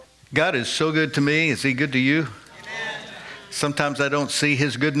God is so good to me. Is he good to you? Amen. Sometimes I don't see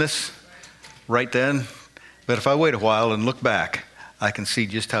his goodness right then, but if I wait a while and look back, I can see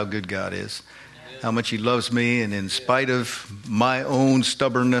just how good God is, how much he loves me, and in spite of my own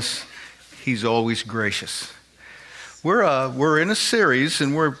stubbornness, he's always gracious. We're in a series,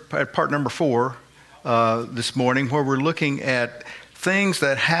 and we're at part number 4 this morning, where we're looking at things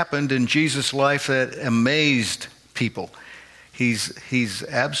that happened in Jesus' life that amazed people. He's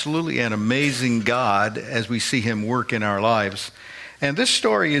absolutely an amazing God as we see him work in our lives. And this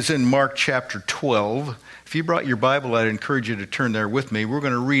story is in Mark chapter 12. If you brought your Bible, I'd encourage you to turn there with me. We're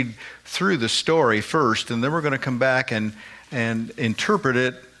going to read through the story first, and then we're going to come back and interpret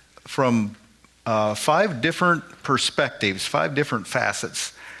it from 5 different perspectives, 5 different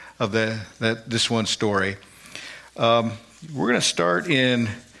facets of this one story. We're going to start in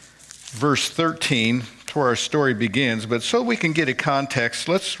verse 13, to where our story begins, but so we can get a context,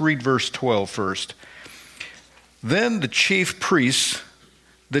 let's read verse 12 first. Then the chief priests,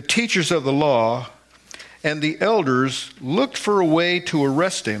 the teachers of the law, and the elders looked for a way to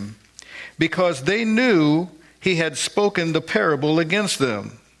arrest him, because they knew he had spoken the parable against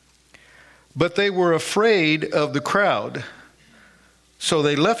them. But they were afraid of the crowd, so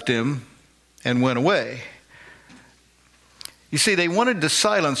they left him and went away. You see, they wanted to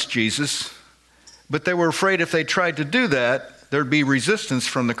silence Jesus, but they were afraid if they tried to do that, there'd be resistance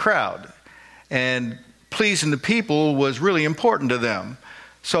from the crowd. And pleasing the people was really important to them.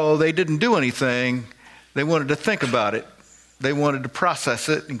 So they didn't do anything. They wanted to think about it. They wanted to process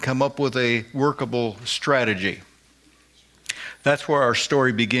it and come up with a workable strategy. That's where our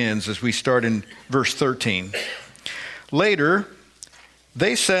story begins as we start in verse 13. Later,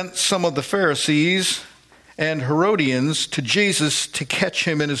 they sent some of the Pharisees and Herodians to Jesus to catch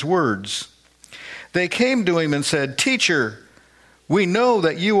him in his words. They came to him and said, "Teacher, we know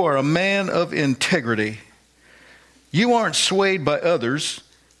that you are a man of integrity. You aren't swayed by others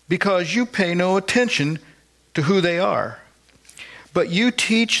because you pay no attention to who they are. But you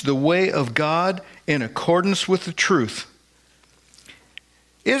teach the way of God in accordance with the truth.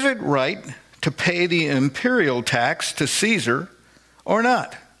 Is it right to pay the imperial tax to Caesar or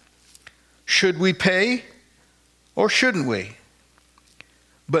not? Should we pay or shouldn't we?"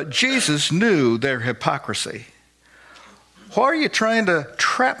 But Jesus knew their hypocrisy. "Why are you trying to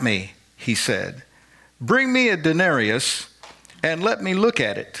trap me?" he said. "Bring me a denarius and let me look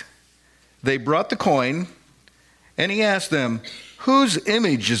at it." They brought the coin, and he asked them, "Whose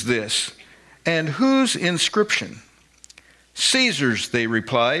image is this, and whose inscription?" "Caesar's," they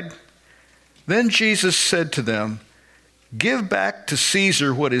replied. Then Jesus said to them, "Give back to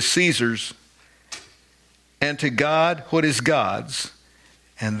Caesar what is Caesar's, and to God what is God's."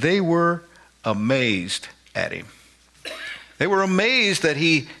 And they were amazed at him. They were amazed that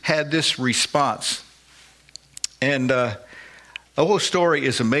he had this response. And the whole story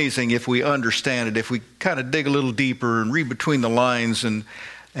is amazing if we understand it, if we kind of dig a little deeper and read between the lines and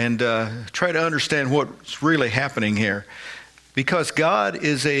try to understand what's really happening here. Because God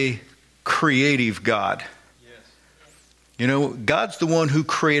is a creative God. Yes. You know, God's the one who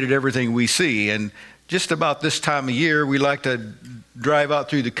created everything we see. And just about this time of year, we like to drive out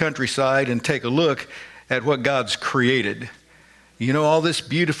through the countryside and take a look at what God's created. You know, all this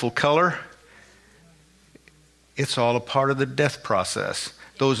beautiful color, it's all a part of the death process.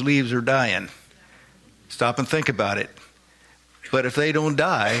 Those leaves are dying. Stop and think about it. But if they don't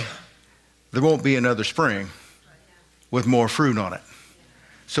die, there won't be another spring with more fruit on it.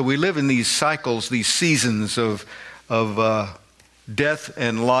 So we live in these cycles, these seasons of death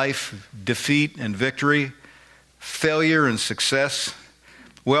and life, defeat and victory, failure and success.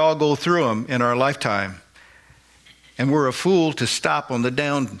 We all go through them in our lifetime. And we're a fool to stop on the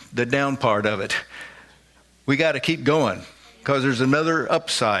down part of it. We got to keep going because there's another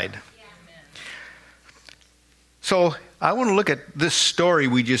upside. So I want to look at this story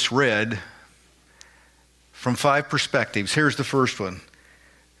we just read from 5 perspectives. Here's the first one.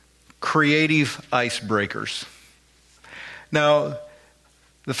 Creative icebreakers. Now,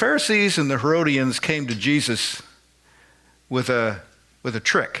 the Pharisees and the Herodians came to Jesus with a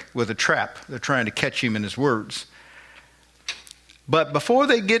trick, with a trap. They're trying to catch him in his words. But before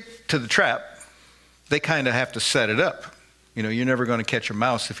they get to the trap, they kind of have to set it up. You know, you're never going to catch a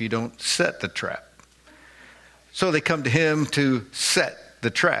mouse if you don't set the trap. So they come to him to set the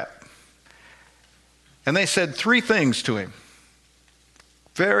trap. And they said 3 things to him.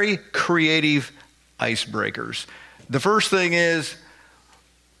 Very creative icebreakers. The first thing is,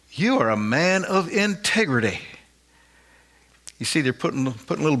 "You are a man of integrity." You see, they're putting a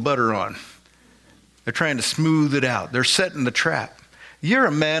little butter on. They're trying to smooth it out. They're setting the trap. You're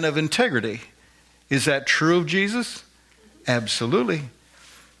a man of integrity. Is that true of Jesus? Absolutely.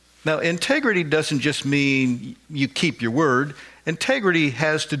 Now, integrity doesn't just mean you keep your word. Integrity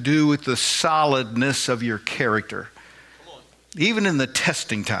has to do with the solidness of your character. Even in the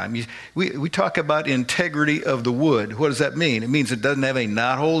testing time, we talk about integrity of the wood. What does that mean? It means it doesn't have any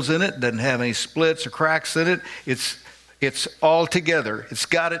knot holes in it, doesn't have any splits or cracks in it. It's all together. It's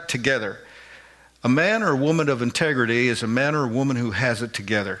got it together. A man or a woman of integrity is a man or a woman who has it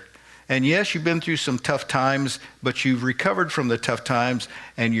together. And yes, you've been through some tough times, but you've recovered from the tough times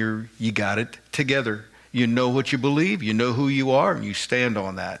and you got it together. You know what you believe, you know who you are, and you stand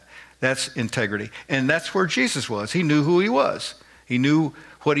on that. That's integrity. And that's where Jesus was. He knew who he was. He knew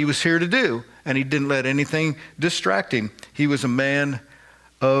what he was here to do, and he didn't let anything distract him. He was a man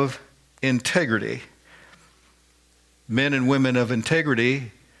of integrity. Men and women of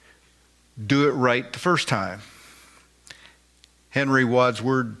integrity do it right the first time. Henry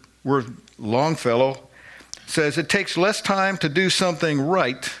Wadsworth Longfellow says, it takes less time to do something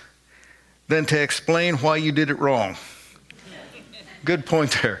right than to explain why you did it wrong. Good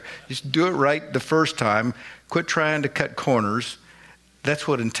point there. Just do it right the first time. Quit trying to cut corners. That's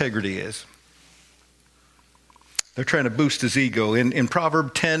what integrity is. They're trying to boost his ego. In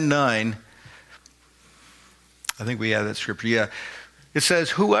Proverbs 10:9, I think we have that scripture. Yeah. It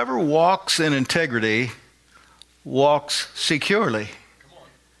says, whoever walks in integrity walks securely.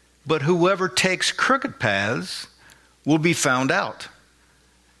 But whoever takes crooked paths will be found out.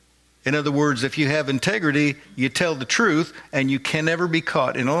 In other words, if you have integrity, you tell the truth, and you can never be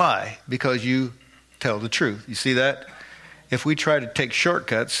caught in a lie because you tell the truth. You see that? If we try to take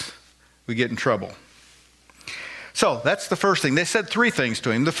shortcuts, we get in trouble. So that's the first thing. They said three things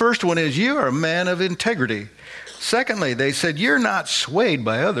to him. The first one is, you are a man of integrity. Secondly, they said, you're not swayed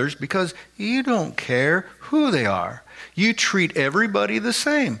by others because you don't care who they are. You treat everybody the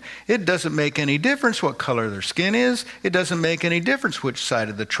same. It doesn't make any difference what color their skin is. It doesn't make any difference which side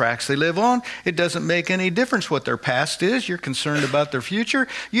of the tracks they live on. It doesn't make any difference what their past is. You're concerned about their future.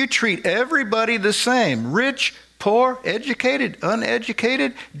 You treat everybody the same. Rich, poor, educated,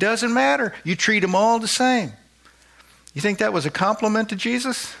 uneducated, doesn't matter. You treat them all the same. You think that was a compliment to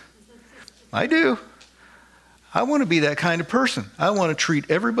Jesus? I do. I want to be that kind of person. I want to treat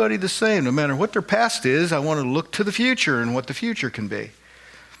everybody the same. No matter what their past is, I want to look to the future and what the future can be.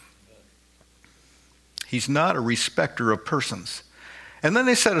 He's not a respecter of persons. And then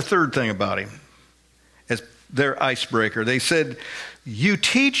they said a third thing about him as their icebreaker. They said, you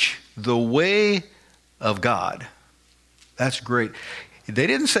teach the way of God. That's great. They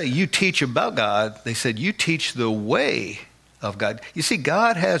didn't say you teach about God. They said you teach the way of God. You see,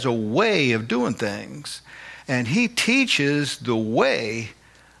 God has a way of doing things. And he teaches the way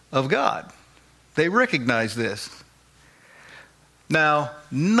of God. They recognize this. Now,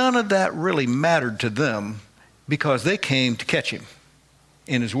 none of that really mattered to them because they came to catch him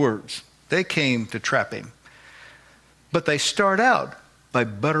in his words. They came to trap him. But they start out by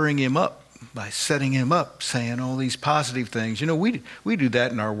buttering him up, by setting him up, saying all these positive things. You know, we do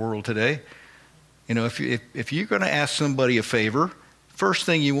that in our world today. You know, if you're going to ask somebody a favor, first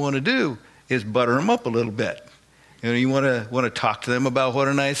thing you want to do is butter them up a little bit. You know, you want to talk to them about what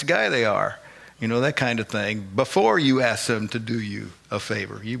a nice guy they are. You know, that kind of thing. Before you ask them to do you a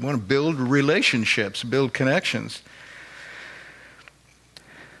favor. You want to build relationships, build connections.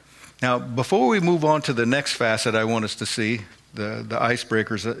 Now, before we move on to the next facet I want us to see, the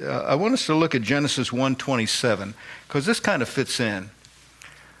icebreakers, I want us to look at Genesis 1:27, because this kind of fits in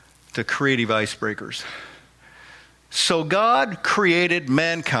to creative icebreakers. So God created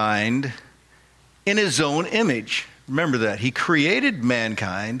mankind in his own image. Remember that. He created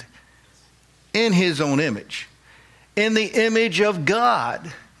mankind in his own image. In the image of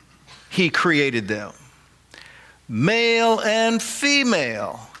God, he created them. Male and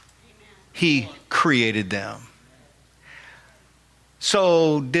female, he created them.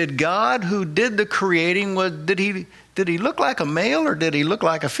 So did God, who did the creating, did he look like a male or did he look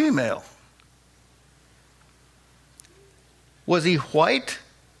like a female? Was he white,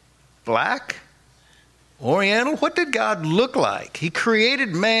 black, oriental? What did God look like? He created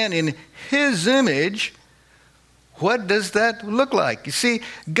man in his image. What does that look like? You see,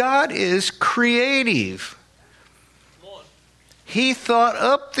 God is creative. He thought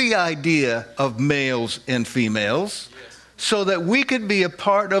up the idea of males and females so that we could be a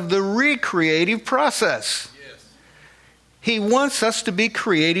part of the recreative process. He wants us to be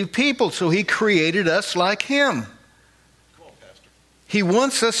creative people, so he created us like him. He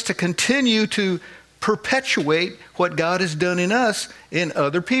wants us to continue to perpetuate what God has done in us in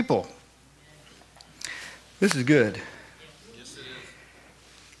other people. This is good.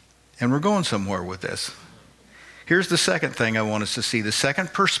 And we're going somewhere with this. Here's the second thing I want us to see, the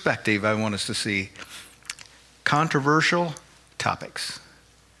second perspective I want us to see. Controversial topics.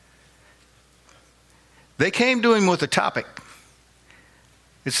 They came to him with a topic.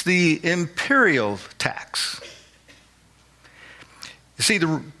 It's the imperial tax. You see,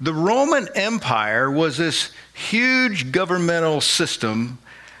 the Roman Empire was this huge governmental system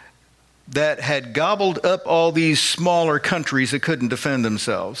that had gobbled up all these smaller countries that couldn't defend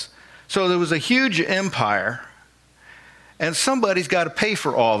themselves. So there was a huge empire, and somebody's got to pay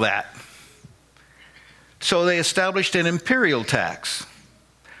for all that. So they established an imperial tax.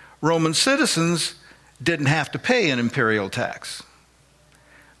 Roman citizens didn't have to pay an imperial tax.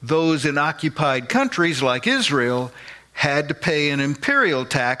 Those in occupied countries like Israel had to pay an imperial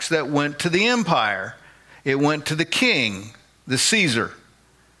tax that went to the empire. It went to the king, the Caesar,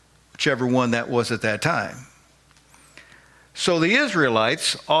 whichever one that was at that time. So the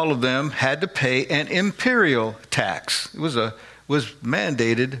Israelites, all of them, had to pay an imperial tax. It was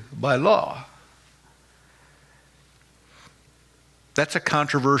mandated by law. That's a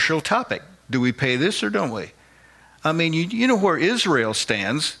controversial topic. Do we pay this or don't we? I mean, you know where Israel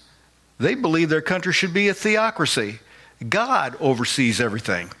stands. They believe their country should be a theocracy. God oversees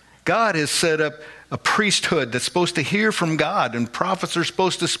everything. God has set up a priesthood that's supposed to hear from God, and prophets are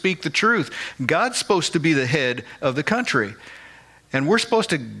supposed to speak the truth. God's supposed to be the head of the country. And we're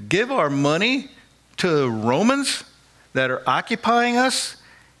supposed to give our money to Romans that are occupying us?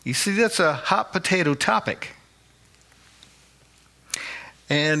 You see, that's a hot potato topic.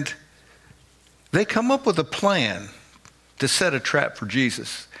 And they come up with a plan to set a trap for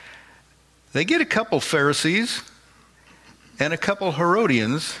Jesus. They get a couple Pharisees and a couple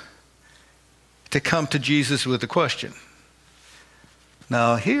Herodians to come to Jesus with a question.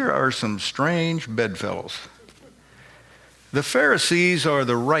 Now, here are some strange bedfellows. The Pharisees are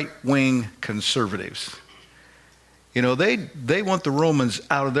the right-wing conservatives. You know, they want the Romans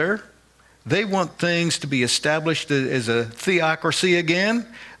out of there. They want things to be established as a theocracy again.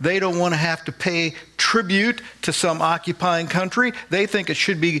 They don't want to have to pay tribute to some occupying country. They think it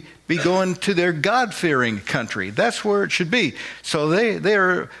should be going to their God-fearing country. That's where it should be. So they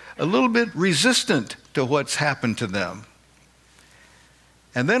are a little bit resistant to what's happened to them.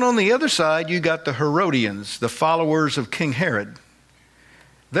 And then on the other side, you got the Herodians, the followers of King Herod.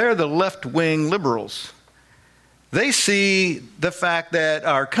 They're the left-wing liberals. They see the fact that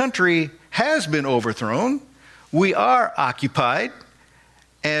our country has been overthrown, we are occupied,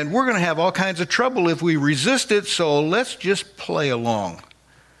 and we're going to have all kinds of trouble if we resist it, so let's just play along.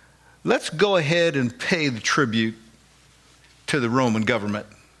 Let's go ahead and pay the tribute to the Roman government.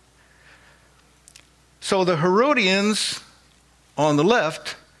 So the Herodians on the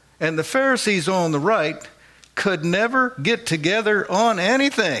left and the Pharisees on the right could never get together on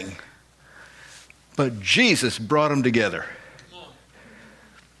anything. But Jesus brought them together.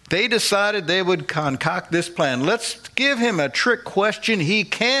 They decided they would concoct this plan. Let's give him a trick question he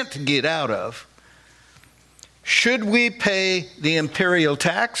can't get out of. Should we pay the imperial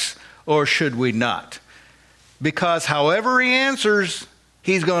tax or should we not? Because however he answers,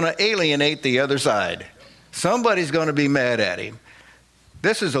 he's going to alienate the other side. Somebody's going to be mad at him.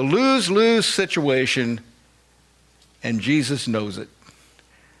 This is a lose-lose situation, and Jesus knows it.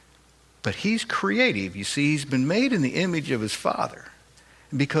 But he's creative. You see, he's been made in the image of his Father.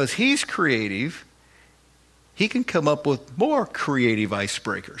 And because he's creative, he can come up with more creative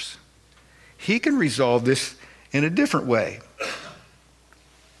icebreakers. He can resolve this in a different way.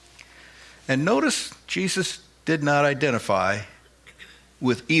 And notice Jesus did not identify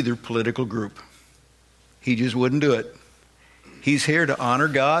with either political group. He just wouldn't do it. He's here to honor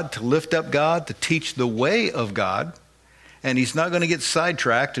God, to lift up God, to teach the way of God. And he's not going to get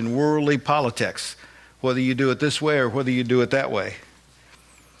sidetracked in worldly politics, whether you do it this way or whether you do it that way.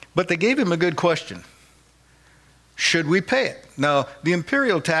 But they gave him a good question. Should we pay it? Now, the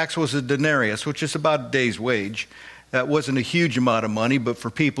imperial tax was a denarius, which is about a day's wage. That wasn't a huge amount of money, but for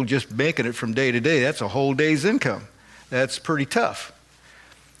people just making it from day to day, that's a whole day's income. That's pretty tough.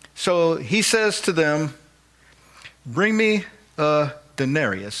 So he says to them, bring me a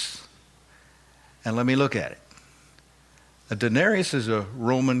denarius and let me look at it. A denarius is a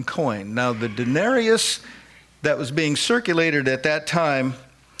Roman coin. Now, the denarius that was being circulated at that time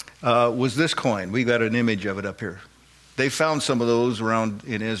was this coin. We got an image of it up here. They found some of those around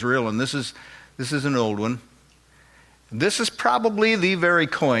in Israel, and this is an old one. This is probably the very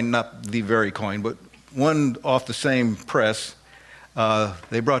coin, not the very coin, but one off the same press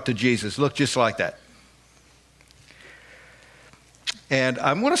they brought to Jesus. Looked just like that. And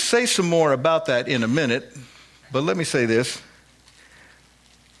I'm going to say some more about that in a minute, but let me say this.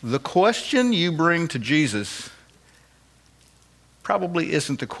 the question you bring to Jesus probably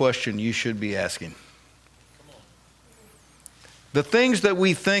isn't the question you should be asking. The things that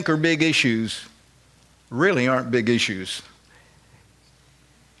we think are big issues really aren't big issues.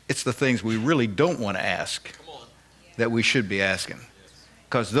 It's the things we really don't want to ask that we should be asking.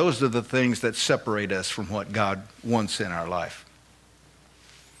 Because those are the things that separate us from what God wants in our life.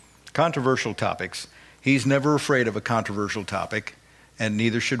 Controversial topics. He's never afraid of a controversial topic, and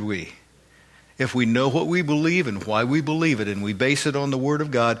neither should we. If we know what we believe and why we believe it, and we base it on the Word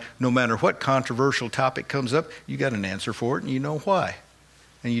of God, no matter what controversial topic comes up, you got an answer for it, and you know why.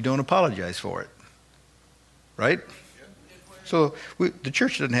 And you don't apologize for it. Right? So the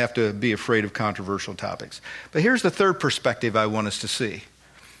church doesn't have to be afraid of controversial topics. But here's the third perspective I want us to see.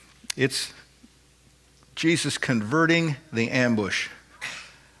 It's Jesus converting the ambush.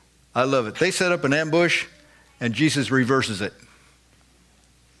 I love it. They set up an ambush, and Jesus reverses it.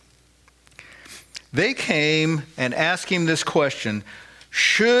 They came and asked him this question: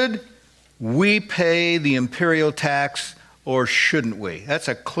 should we pay the imperial tax or shouldn't we? That's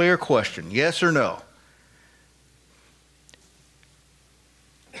a clear question. Yes or no?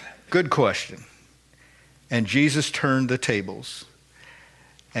 Good question. And Jesus turned the tables.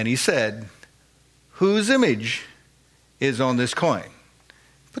 And he said, whose image is on this coin?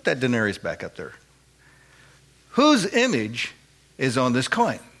 Put that denarius back up there. Whose image is on this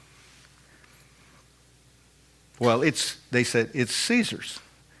coin? Well, they said it's Caesar's.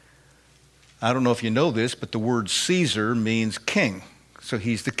 I don't know if you know this, but the word Caesar means king. So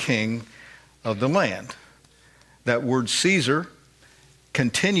he's the king of the land. That word Caesar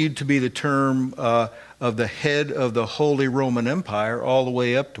continued to be the term of the head of the Holy Roman Empire all the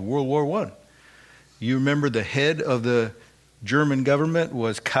way up to World War I. You remember the head of the German government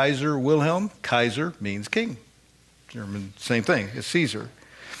was Kaiser Wilhelm. Kaiser means king. German, same thing, it's Caesar.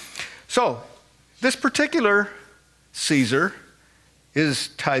 So this particular Caesar is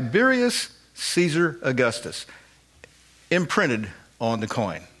Tiberius Caesar Augustus, imprinted on the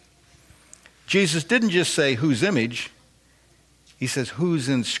coin. Jesus didn't just say whose image, he says whose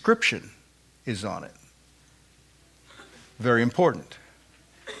inscription is on it. Very important.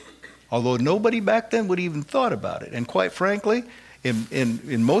 Although nobody back then would even thought about it. And quite frankly,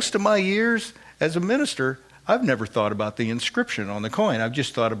 in most of my years as a minister, I've never thought about the inscription on the coin. I've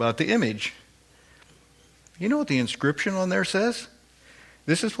just thought about the image. You know what the inscription on there says?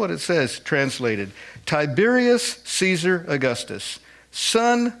 This is what it says, translated. Tiberius Caesar Augustus,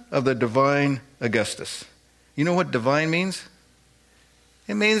 son of the divine Augustus. You know what divine means?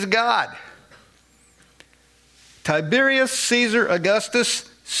 It means God. Tiberius Caesar Augustus,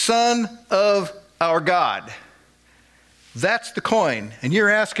 son of our God. That's the coin. And you're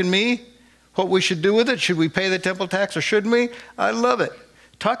asking me what we should do with it? Should we pay the temple tax or shouldn't we? I love it.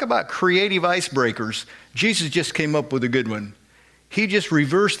 Talk about creative icebreakers. Jesus just came up with a good one. He just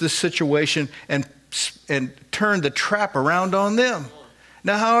reversed the situation and turned the trap around on them.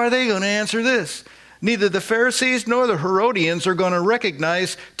 Now, how are they going to answer this? Neither the Pharisees nor the Herodians are going to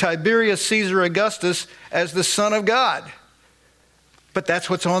recognize Tiberius Caesar Augustus as the Son of God. But that's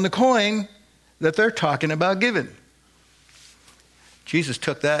what's on the coin that they're talking about giving. Jesus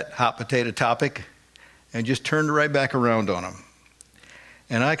took that hot potato topic and just turned it right back around on them.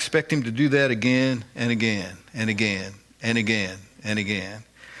 And I expect him to do that again and again and again and again and again.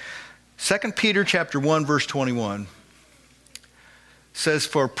 2 Peter chapter 1, verse 21 says,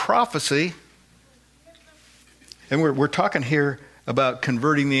 for prophecy, and we're talking here about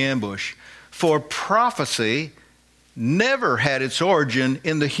converting the ambush, for prophecy never had its origin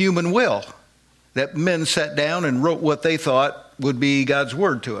in the human will, that men sat down and wrote what they thought would be God's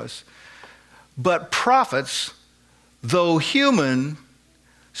word to us. But prophets, though human,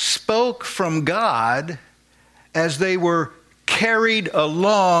 spoke from God as they were carried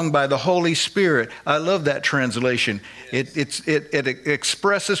along by the Holy Spirit. I love that translation. It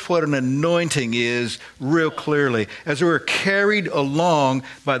expresses what an anointing is real clearly. As they were carried along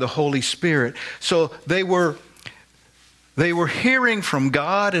by the Holy Spirit. So they were hearing from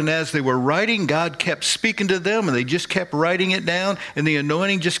God, and as they were writing, God kept speaking to them, and they just kept writing it down, and the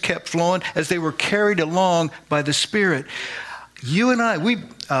anointing just kept flowing as they were carried along by the Spirit. You and I,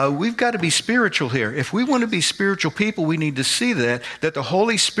 we've got to be spiritual here. If we want to be spiritual people, we need to see that the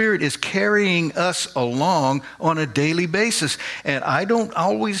Holy Spirit is carrying us along on a daily basis. And I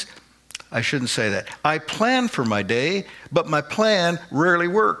shouldn't say that. I plan for my day, but my plan rarely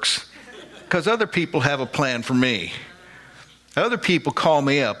works because other people have a plan for me. Other people call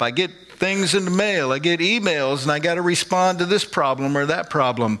me up. I get things in the mail. I get emails, and I got to respond to this problem or that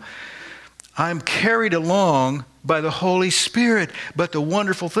problem. I'm carried along by the Holy Spirit. But the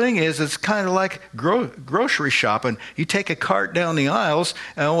wonderful thing is, it's kind of like grocery shopping. You take a cart down the aisles,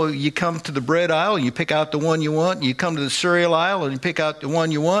 and you come to the bread aisle, and you pick out the one you want. And you come to the cereal aisle, and you pick out the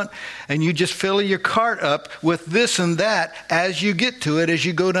one you want. And you just fill your cart up with this and that as you get to it, as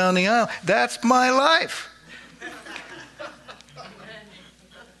you go down the aisle. That's my life.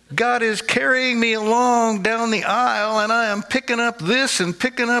 God is carrying me along down the aisle, and I am picking up this and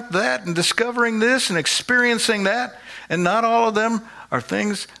picking up that and discovering this and experiencing that. And not all of them are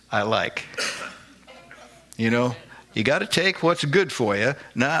things I like. You know, you got to take what's good for you,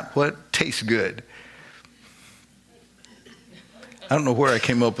 not what tastes good. I don't know where I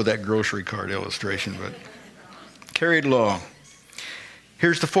came up with that grocery cart illustration, but carried along.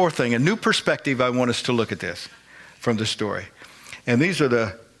 Here's the fourth thing, a new perspective. I want us to look at this from the story. And these are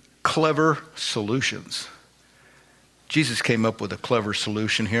the clever solutions. Jesus came up with a clever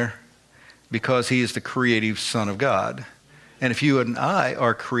solution here because he is the creative Son of God. And if you and I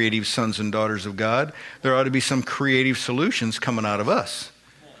are creative sons and daughters of God, there ought to be some creative solutions coming out of us.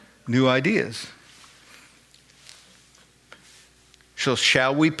 New ideas. So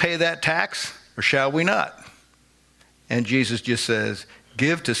shall we pay that tax or shall we not? And Jesus just says,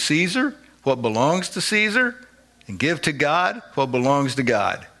 give to Caesar what belongs to Caesar and give to God what belongs to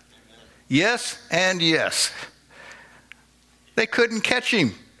God. Yes and yes. They couldn't catch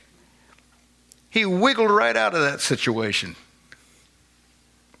him. He wiggled right out of that situation.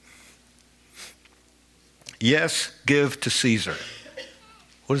 Yes, give to Caesar.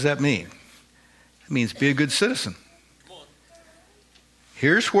 What does that mean? It means be a good citizen.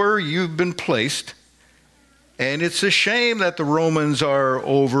 Here's where you've been placed, and it's a shame that the Romans are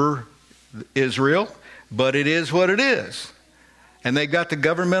over Israel, but it is what it is. And they got the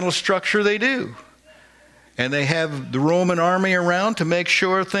governmental structure they do. And they have the Roman army around to make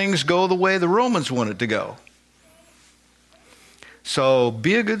sure things go the way the Romans want it to go. So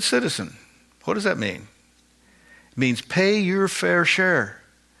be a good citizen. What does that mean? It means pay your fair share.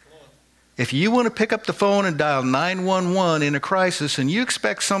 If you want to pick up the phone and dial 911 in a crisis and you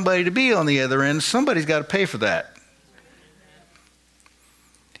expect somebody to be on the other end, somebody's got to pay for that.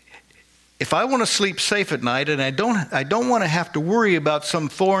 If I want to sleep safe at night and I don't want to have to worry about some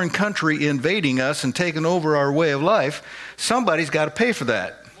foreign country invading us and taking over our way of life, somebody's got to pay for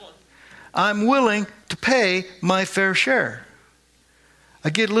that. I'm willing to pay my fair share.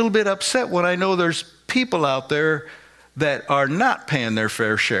 I get a little bit upset when I know there's people out there that are not paying their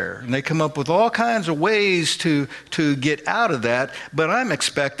fair share. And they come up with all kinds of ways to get out of that, but I'm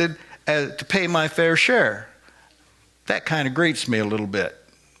expected to pay my fair share. That kind of grates me a little bit.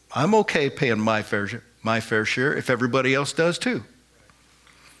 I'm okay paying my fair share if everybody else does too.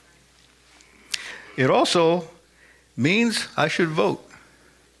 It also means I should vote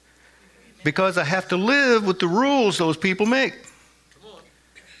because I have to live with the rules those people make.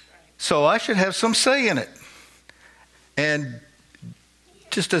 So I should have some say in it. And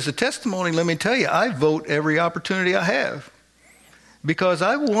just as a testimony, let me tell you, I vote every opportunity I have because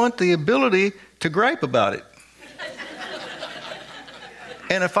I want the ability to gripe about it.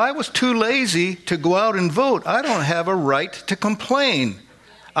 And if I was too lazy to go out and vote, I don't have a right to complain.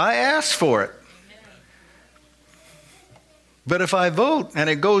 I asked for it. But if I vote and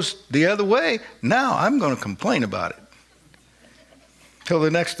it goes the other way, now I'm going to complain about it till the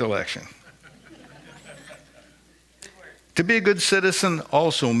next election. To be a good citizen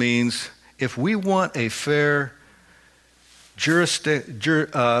also means if we want a fair jury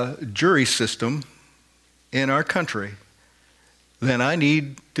system in our country, then I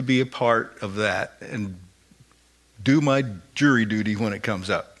need to be a part of that and do my jury duty when it comes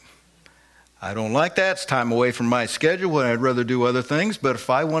up. I don't like that. It's time away from my schedule when I'd rather do other things. But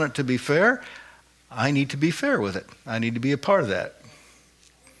if I want it to be fair, I need to be fair with it. I need to be a part of that.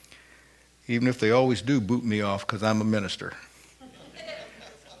 Even if they always do boot me off because I'm a minister.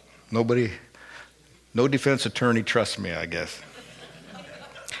 No defense attorney trusts me, I guess.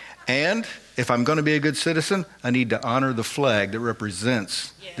 And if I'm going to be a good citizen, I need to honor the flag that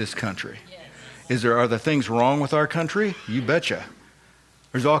represents this country. Are there things wrong with our country? You betcha.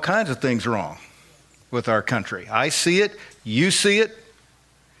 There's all kinds of things wrong with our country. I see it. You see it.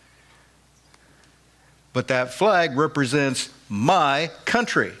 But that flag represents my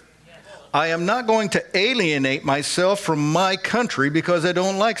country. I am not going to alienate myself from my country because I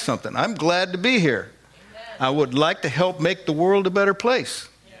don't like something. I'm glad to be here. I would like to help make the world a better place.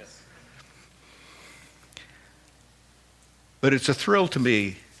 But it's a thrill to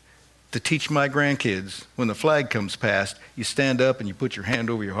me to teach my grandkids when the flag comes past, you stand up and you put your hand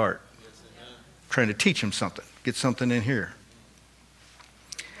over your heart. Trying to teach them something, get something in here.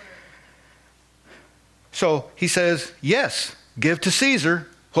 So he says, yes, give to Caesar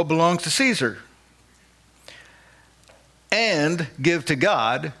what belongs to Caesar. And give to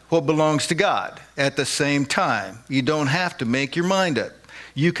God what belongs to God at the same time. You don't have to make your mind up.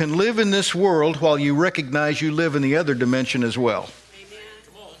 You can live in this world while you recognize you live in the other dimension as well.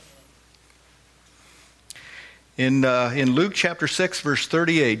 In Luke chapter 6, verse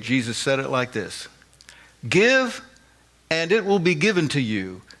 38, Jesus said it like this. Give, and it will be given to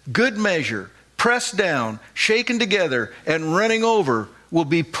you. Good measure, pressed down, shaken together, and running over will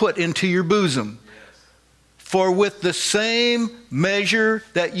be put into your bosom. For with the same measure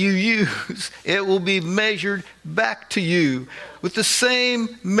that you use, it will be measured back to you. With the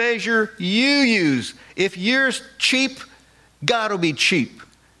same measure you use. If you're cheap, God will be cheap.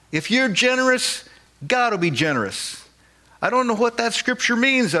 If you're generous, God will be generous. I don't know what that scripture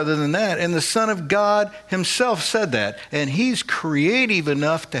means other than that. And the Son of God himself said that. And he's creative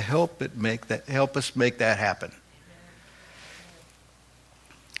enough to help us make that happen.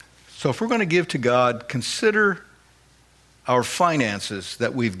 So if we're going to give to God, consider our finances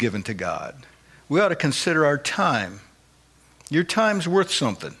that we've given to God. We ought to consider our time. Your time's worth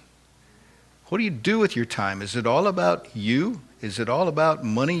something. What do you do with your time? Is it all about you? Is it all about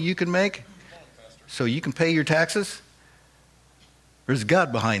money you can make so you can pay your taxes? Or is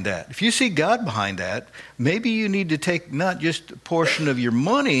God behind that? If you see God behind that, maybe you need to take not just a portion of your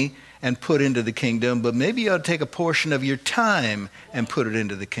money and put into the kingdom, but maybe you ought to take a portion of your time and put it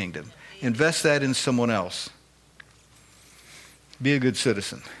into the kingdom. Invest that in someone else. Be a good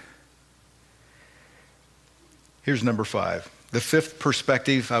citizen. Here's number 5. The 5th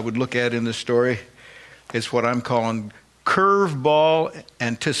perspective I would look at in this story is what I'm calling curveball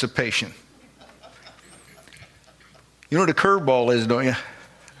anticipation. You know what a curveball is, don't you?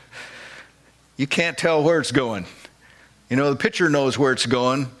 You can't tell where it's going. You know, the pitcher knows where it's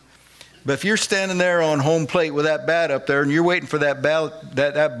going. But if you're standing there on home plate with that bat up there and you're waiting for that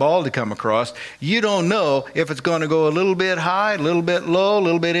ball to come across, you don't know if it's going to go a little bit high, a little bit low, a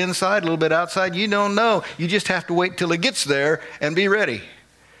little bit inside, a little bit outside. You don't know. You just have to wait till it gets there and be ready.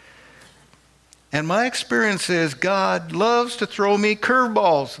 And my experience is God loves to throw me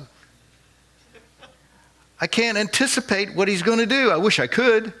curveballs. I can't anticipate what he's going to do. I wish I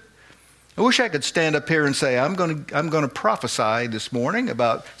could. I wish I could stand up here and say, I'm going to prophesy this morning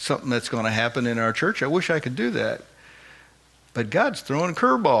about something that's going to happen in our church. I wish I could do that. But God's throwing a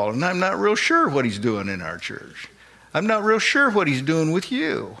curveball, and I'm not real sure what he's doing in our church. I'm not real sure what he's doing with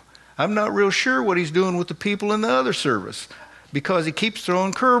you. I'm not real sure what he's doing with the people in the other service because he keeps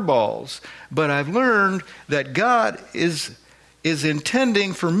throwing curveballs. But I've learned that God is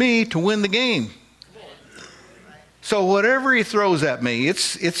intending for me to win the game. So whatever he throws at me,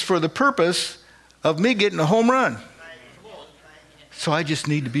 it's for the purpose of me getting a home run. So I just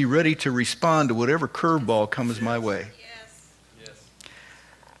need to be ready to respond to whatever curveball comes my way.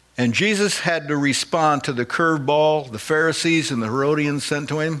 And Jesus had to respond to the curveball the Pharisees and the Herodians sent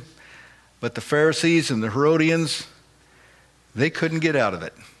to him. But the Pharisees and the Herodians, they couldn't get out of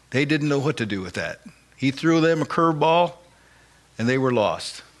it. They didn't know what to do with that. He threw them a curveball, and they were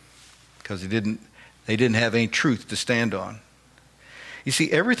lost because they didn't have any truth to stand on. You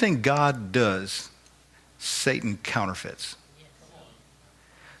see, everything God does, Satan counterfeits.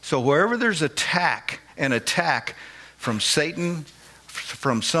 So wherever there's an attack from Satan,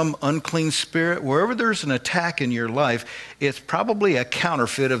 from some unclean spirit, wherever there's an attack in your life, it's probably a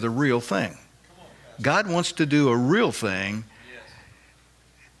counterfeit of the real thing. God wants to do a real thing,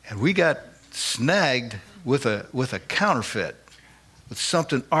 and we got snagged with a counterfeit. With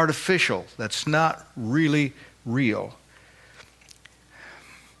something artificial that's not really real.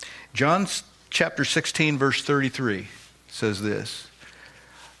 John chapter 16, verse 33 says this.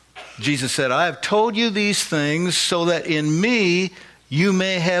 Jesus said, I have told you these things so that in me you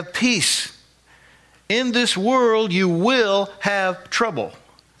may have peace. In this world you will have trouble.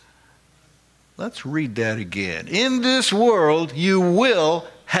 Let's read that again. In this world you will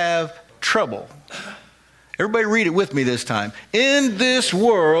have trouble. Everybody read it with me this time. In this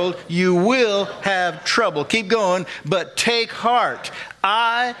world, you will have trouble. Keep going, but take heart.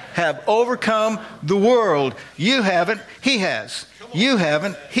 I have overcome the world. You haven't, he has. You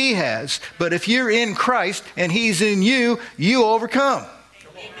haven't, he has. But if you're in Christ and he's in you, you overcome.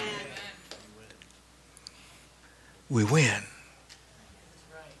 We win.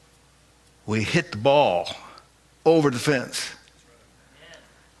 We hit the ball over the fence.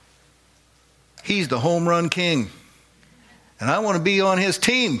 He's the home run king. And I want to be on his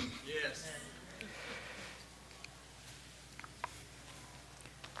team. Yes.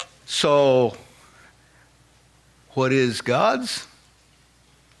 So, what is God's?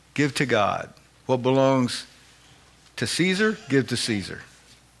 Give to God What belongs to Caesar, give to Caesar.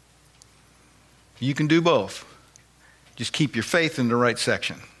 You can do both. Just keep your faith in the right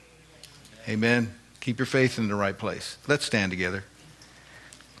section. Amen. Keep your faith in the right place. Let's stand together.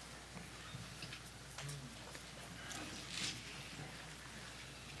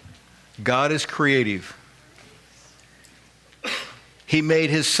 God is creative. He made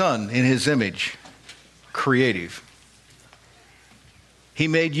his son in his image. Creative. He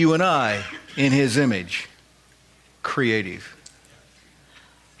made you and I in his image. Creative.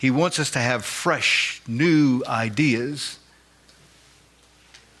 He wants us to have fresh, new ideas,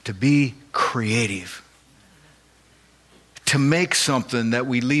 to be creative, to make something that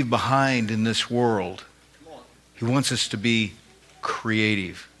we leave behind in this world. He wants us to be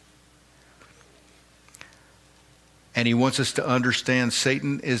creative. And he wants us to understand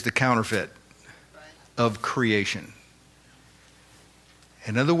Satan is the counterfeit of creation.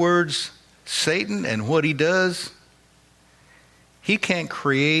 In other words, Satan and what he does, he can't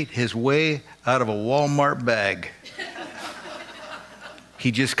create his way out of a Walmart bag. He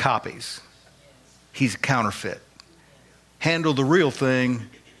just copies. He's a counterfeit. Handle the real thing,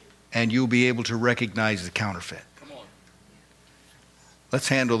 and you'll be able to recognize the counterfeit. Let's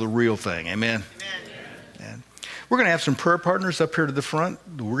handle the real thing. Amen? Amen. We're going to have some prayer partners up here to the front.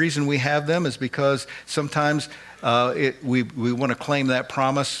 The reason we have them is because sometimes we want to claim that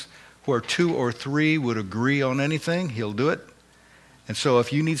promise where 2 or 3 would agree on anything, he'll do it. And so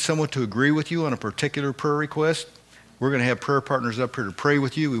if you need someone to agree with you on a particular prayer request, we're going to have prayer partners up here to pray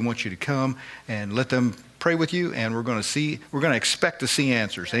with you. We want you to come and let them pray with you, and we're going to expect to see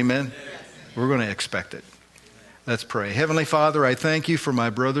answers. Amen? We're going to expect it. Let's pray. Heavenly Father, I thank you for my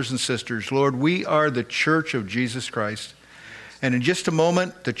brothers and sisters. Lord, we are the Church of Jesus Christ. And in just a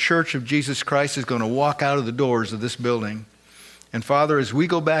moment, the Church of Jesus Christ is going to walk out of the doors of this building. And Father, as we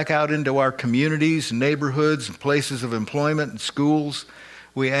go back out into our communities, neighborhoods, and places of employment and schools,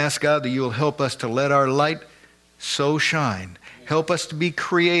 we ask, God, that you'll help us to let our light so shine. Help us to be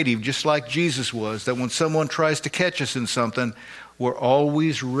creative, just like Jesus was, that when someone tries to catch us in something, we're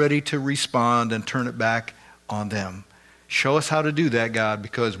always ready to respond and turn it back on them. Show us how to do that, God,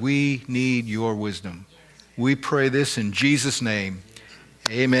 because we need your wisdom. We pray this in Jesus' name.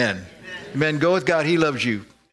 Amen. Amen. Go with God. He loves you.